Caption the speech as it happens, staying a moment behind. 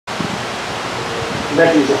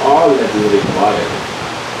That is all that is required.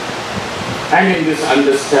 And in this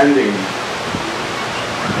understanding,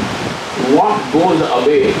 what goes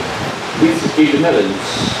away is ignorance.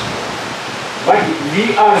 But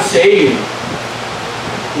we are saying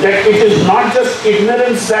that it is not just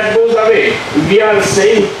ignorance that goes away. We are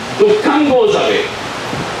saying dukkham goes away.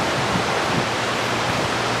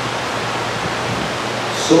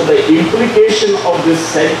 So the implication of this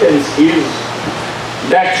sentence is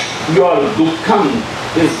that your dukkham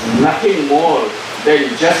is nothing more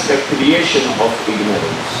than just a creation of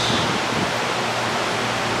ignorance.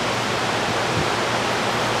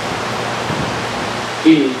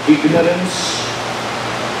 In ignorance,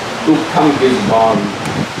 dukkham is born,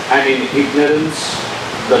 and in ignorance,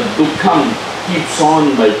 the dukkham keeps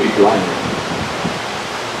on multiplying.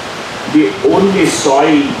 The only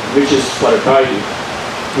soil which is fertile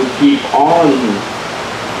to keep on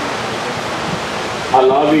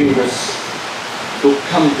allowing this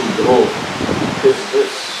dukkham to grow is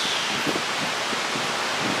this.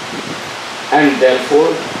 And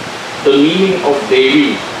therefore, the meaning of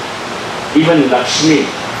Devi, even Lakshmi,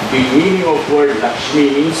 the meaning of word Lakshmi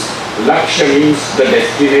means, Laksha means the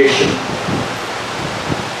destination.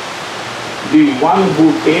 The one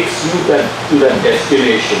who takes you to the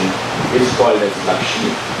destination is called as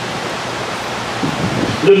Lakshmi.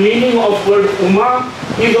 The meaning of word Uma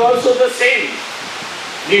is also the same.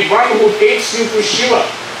 The one who takes you to Shiva,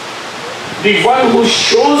 the one who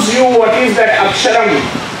shows you what is that Aksharam,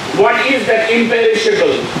 what is that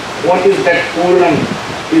imperishable, what is that Purnam,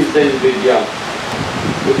 is then Vidya.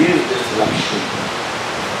 It is this Lakshmi.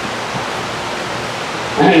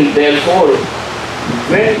 And therefore,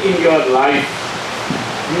 when in your life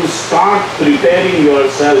you start preparing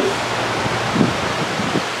yourself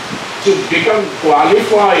to become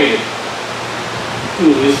qualified to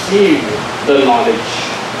receive the knowledge,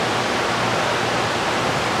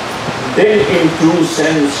 then in true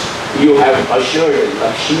sense you have ushered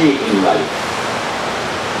Lakshmi in life.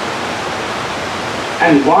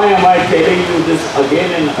 And why am I telling you this again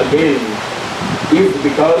and again? Is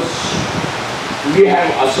because we have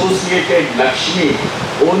associated Lakshmi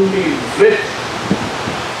only with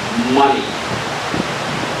money.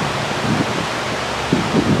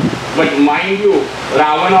 But mind you,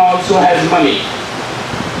 Ravana also has money.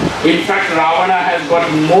 In fact, Ravana has got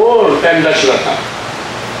more than Dashratha.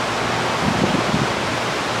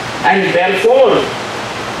 And therefore,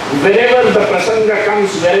 wherever the prasanga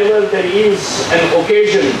comes, wherever there is an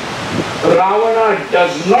occasion, Ravana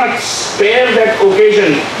does not spare that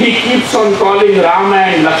occasion. He keeps on calling Rama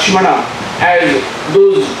and Lakshmana as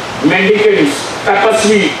those mendicants,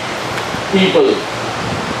 tapasvi people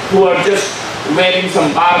who are just wearing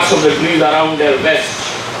some barks of the trees around their vest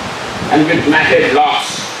and with matted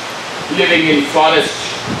locks, living in forest.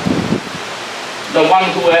 The one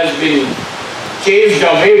who has been chased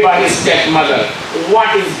away by his stepmother.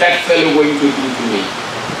 What is that fellow going to do to me?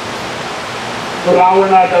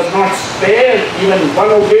 Ravana does not spare even one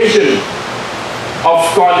occasion of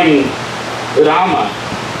calling Rama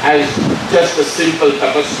as just a simple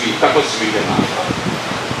tapasvi Rama.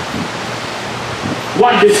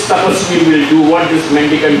 What this tapasvi will do, what this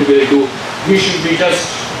mendicant will do, he should be just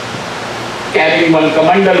carrying one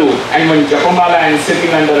kamandalu and one japamala and sitting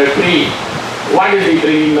under a tree. What is he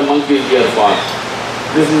bringing the monkeys here for?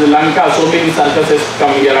 This is Lanka, so many circuses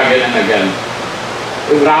come here again and again.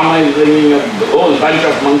 If Rama is bringing a whole bunch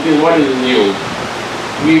of monkeys, what is new?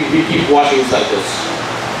 We keep watching circus.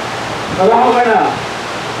 Ravana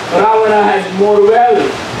has more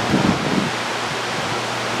wealth.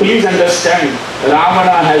 Please understand,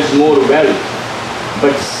 Ravana has more wealth,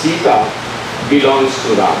 but Sita belongs to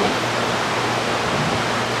Ravana.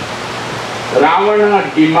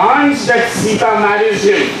 Ravana demands that Sita marries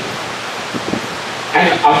him.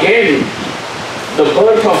 And again, the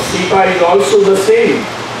birth of Sita is also the same.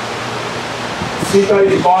 Sita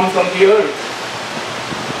is born from the earth.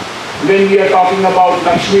 When we are talking about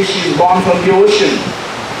Lakshmi, she is born from the ocean.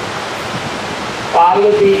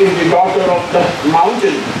 Parvati is the daughter of the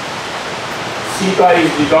mountain. Sita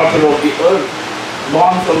is the daughter of the earth,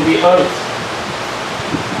 born from the earth,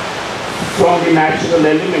 from the natural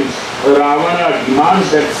elements. Ravana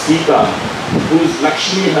demands that Sita, who is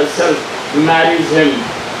Lakshmi herself, marries him.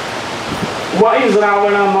 Why is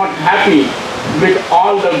Ravana not happy with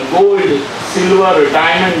all the gold, silver,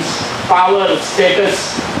 diamonds, power,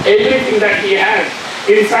 status, everything that he has?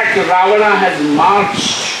 In fact, Ravana has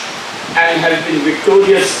marched and has been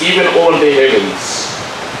victorious even over the heavens.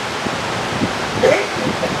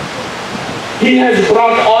 He has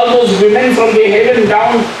brought all those women from the heaven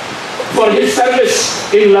down for his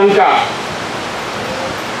service in Lanka.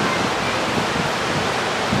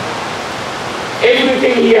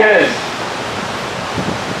 everything he has.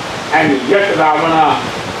 And yet Ravana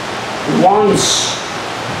wants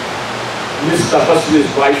this tapasvi's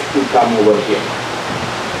wife to come over here.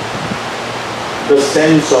 The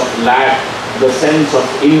sense of lack, the sense of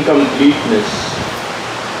incompleteness.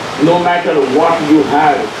 No matter what you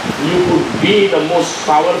have, you could be the most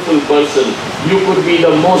powerful person, you could be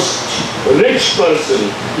the most rich person,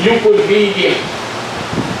 you could be the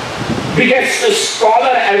biggest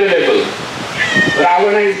scholar available.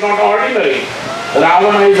 Ravana is not ordinary.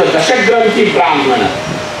 Ravana is a Dashagranthi Brahmana.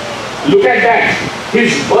 Look at that.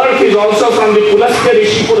 His birth is also from the Pulaska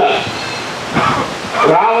Rishikula.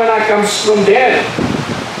 Ravana comes from there.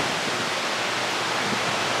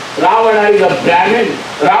 Ravana is a Brahmin.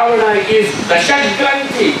 Ravana is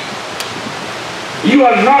Dashagranthi. You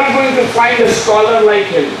are not going to find a scholar like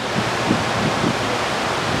him.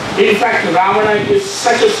 In fact, Ravana is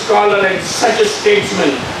such a scholar and such a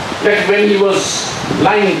statesman that when he was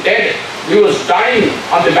lying dead, he was dying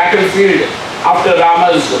on the battlefield after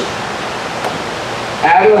Rama's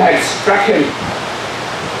arrow had struck him.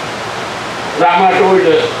 Rama told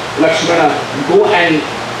Lakshmana, go and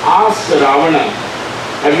ask Ravana.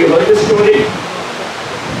 Have you heard this story?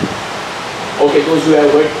 Okay, those who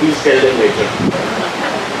have heard, please tell them later.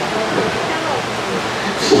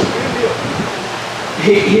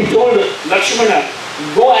 He told Lakshmana,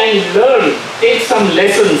 go and learn, take some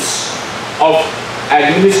lessons of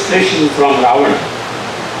administration from Ravana.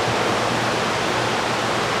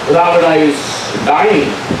 Ravana is dying,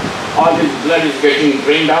 all his blood is getting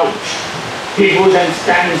drained out. He goes and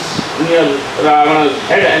stands near Ravana's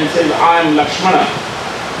head and says, I am Lakshmana,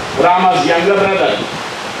 Rama's younger brother.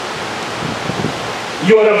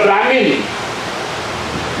 You are a Brahmin.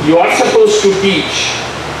 You are supposed to teach.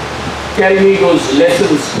 Tell me those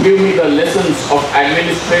lessons, give me the lessons of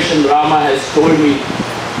administration Rama has told me.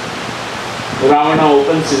 Ravana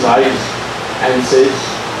opens his eyes and says,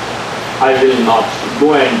 I will not.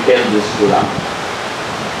 Go and tell this to Rama.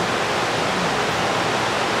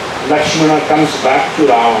 Lakshmana comes back to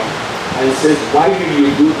Rama and says, why did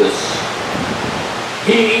you do this?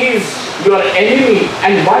 He is your enemy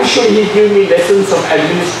and why should he give me lessons of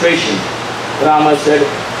administration? Rama said,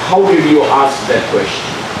 how did you ask that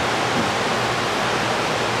question?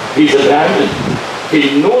 He's a Brahmin.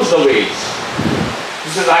 He knows the ways. He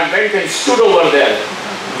says, I went and stood over there.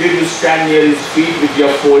 Did you stand near his feet with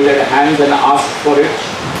your folded hands and ask for it?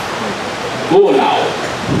 Go now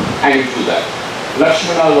and do that.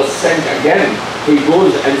 Lakshmana was sent again. He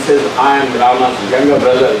goes and says, I am Rama's younger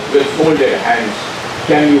brother with folded hands.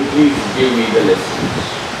 Can you please give me the lessons?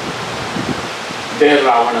 There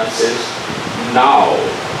Ravana says, now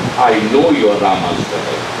I know you are Rama's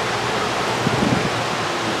brother.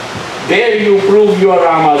 There you prove you are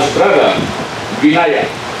Rama's brother, Vinaya.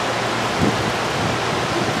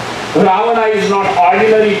 Ravana is not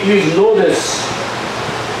ordinary, please know this.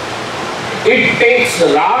 It takes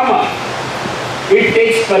Rama, it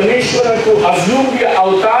takes Parmeshwara to assume the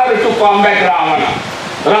avatar to combat Ravana.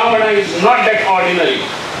 Ravana is not that ordinary.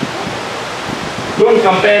 Don't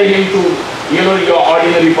compare him to, your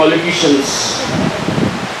ordinary politicians.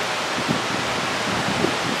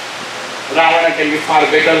 Ravana can be far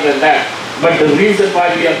better than that. But the reason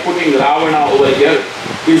why we are putting Ravana over here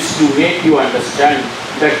is to make you understand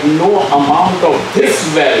that no amount of this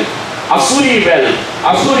wealth, Asuri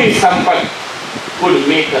Sampat, could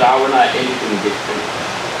make Ravana anything different.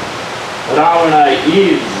 Ravana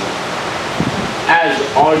is as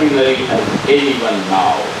ordinary as anyone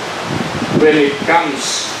now. When it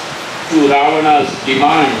comes to Ravana's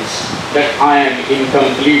demands that I am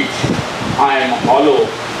incomplete, I am hollow,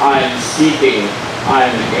 I am seeking, I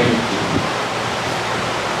am empty.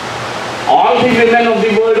 All the women of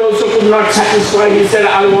the world also could not satisfy. He said,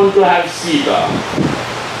 I want to have Sita.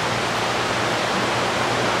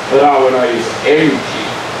 Ravana is empty.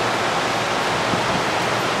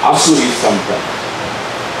 Asuri Sampat.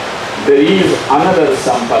 There is another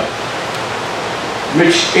Sampat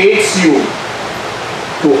which takes you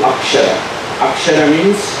to Akshara. Akshara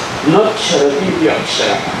means Naksharati iti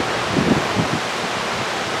Akshara.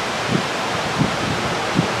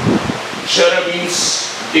 Akshara means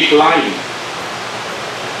decline,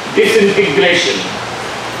 disintegration.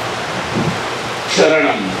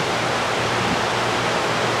 Sharanam.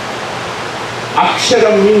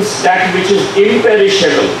 Akshara means that which is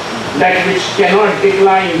imperishable, that which cannot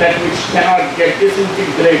decline, that which cannot get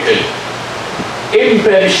disintegrated.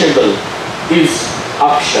 Imperishable is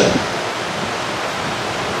Akshara.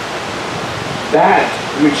 That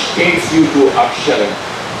which takes you to Akshara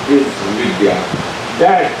is Vidya.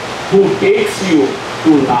 That who takes you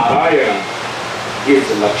to Narayana is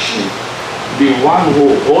Lakshmi. The one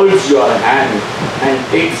who holds your hand and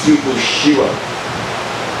takes you to Shiva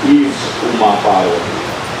is Uma Parvati.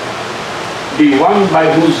 The one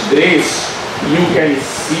by whose grace you can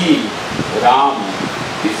see Ram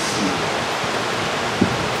is seen.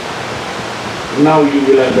 Now you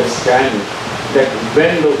will understand that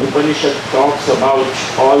when the Upanishad talks about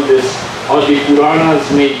all this, or the Puranas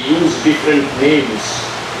may use different names,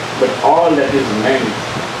 but all that is meant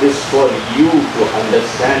is for you to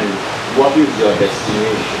understand what is your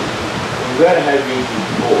destination. Where have you to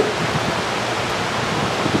go?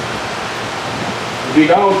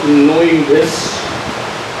 Without knowing this,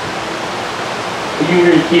 you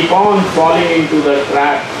will keep on falling into the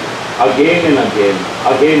trap again and again,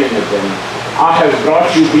 again and again. I have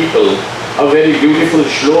brought you people a very beautiful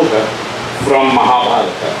shloka from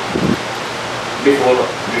Mahabharata before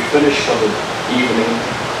we finish for the evening.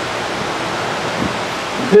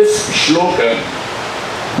 This shloka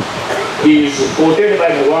is quoted by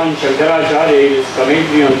Bhagavan Shankaracharya in his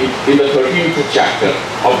commentary on in the 13th chapter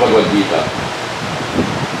of Bhagavad Gita.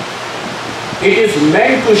 It is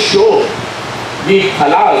meant to show the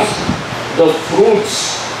phalas, the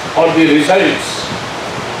fruits or the results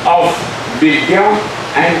of Vidya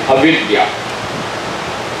and Avidya.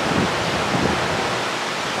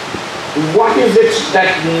 What is it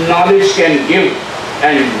that knowledge can give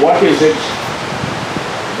and what is it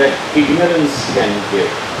that ignorance can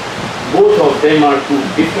give? Both of them are too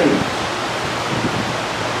different.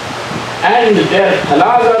 And their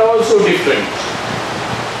phalas are also different.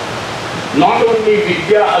 Not only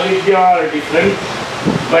Vidya, Avidya are different,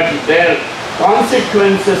 but their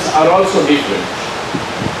consequences are also different.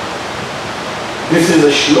 This is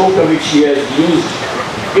a shloka which he has used.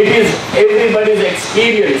 It is everybody's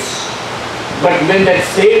experience, but when that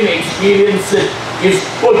same experience is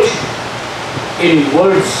put in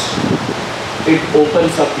words, it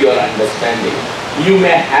opens up your understanding. You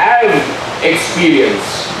may have experience.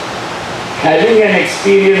 Having an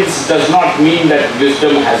experience does not mean that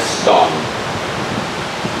wisdom has dawned.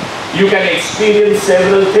 You can experience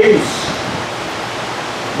several things,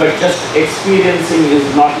 but just experiencing is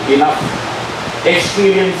not enough.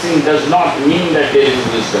 Experiencing does not mean that there is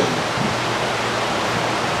wisdom.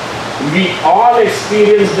 We all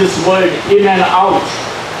experience this world in and out.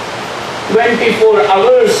 24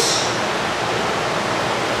 hours.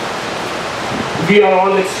 We are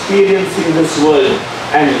all experiencing this world,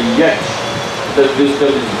 and yet the wisdom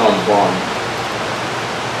is not born.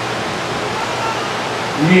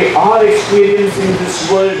 We are experiencing this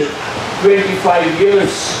world 25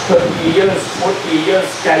 years, 30 years, 40 years,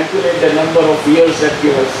 calculate the number of years that we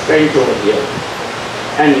have spent over here.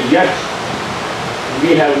 And yet,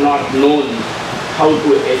 we have not known how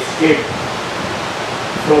to escape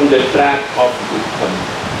from the trap of dukkha.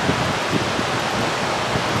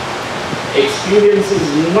 Experience is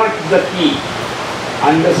not the key.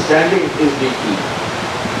 Understanding is the key.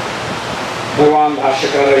 Bhagavan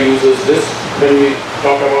Bhashyakara uses this when we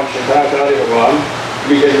talk about Shankaracharya Bhagavan.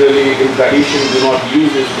 We generally, in tradition, do not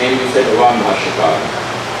use his name. We say Bhagavan Bhashyakara.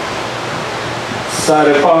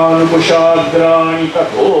 Sarpan kushagrani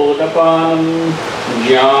kathodapanam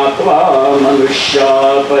jnatva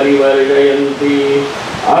manushya parivarjayanti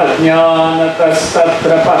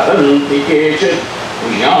ajnanatastatra patanti kechit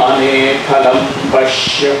jnane phalam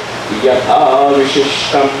pashya yatha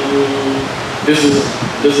vishishtam. This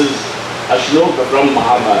is a shloka from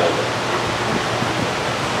Mahabharata.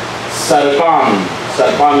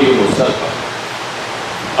 Sarpan, you know, Sarpa.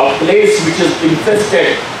 A place which is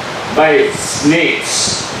infested by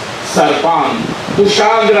snakes. Sarpan.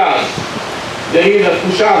 Kusha grass. There is a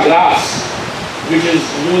kusha grass which is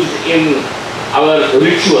used in our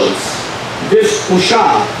rituals. This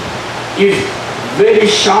kusha is very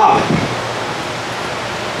sharp.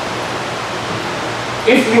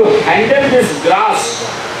 If you handle this grass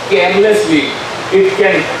carelessly, it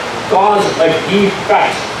can cause a deep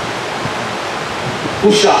cut.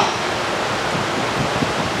 Kusha.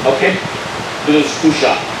 Okay? This is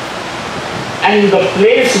kusha. And the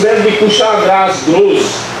place where the kusha grass grows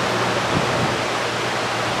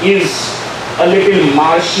is a little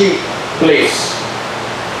marshy place.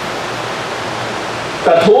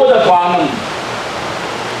 Tathodapanam.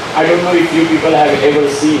 I don't know if you people have ever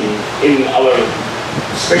seen in our,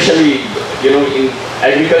 especially, in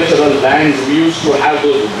agricultural lands, we used to have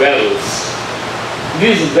those wells.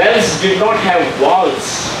 These wells did not have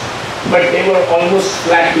walls, but they were almost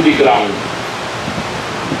flat to the ground.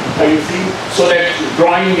 Have you seen? So that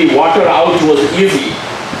drawing the water out was easy.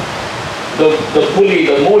 The pulley,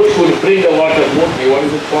 the moat could bring the water. What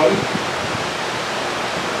is it called?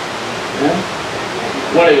 Yeah?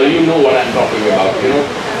 Whatever, you know what I'm talking about,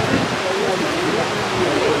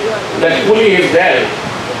 that pulley is there.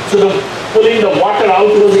 So pulling the water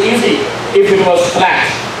out was easy if it was flat.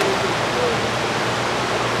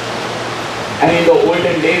 And in the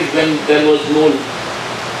olden days when there was no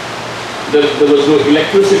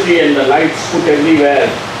electricity and the lights put everywhere,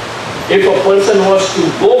 if a person was to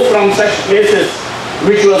go from such places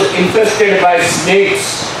which was infested by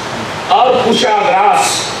snakes or pusha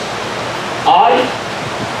grass, or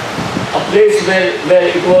a place where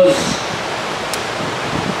it was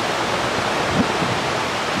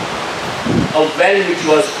a well which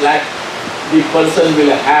was flat, the person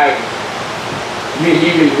will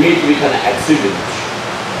he will meet with an accident.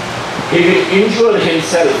 He will injure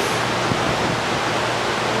himself.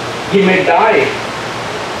 He may die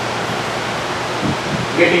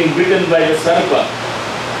getting bitten by the sarpa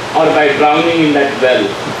or by drowning in that well.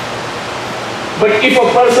 But if a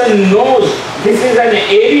person knows this is an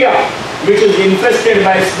area which is infested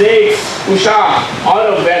by snakes, pusha or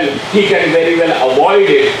a well, he can very well avoid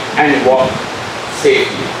it and walk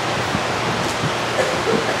safely.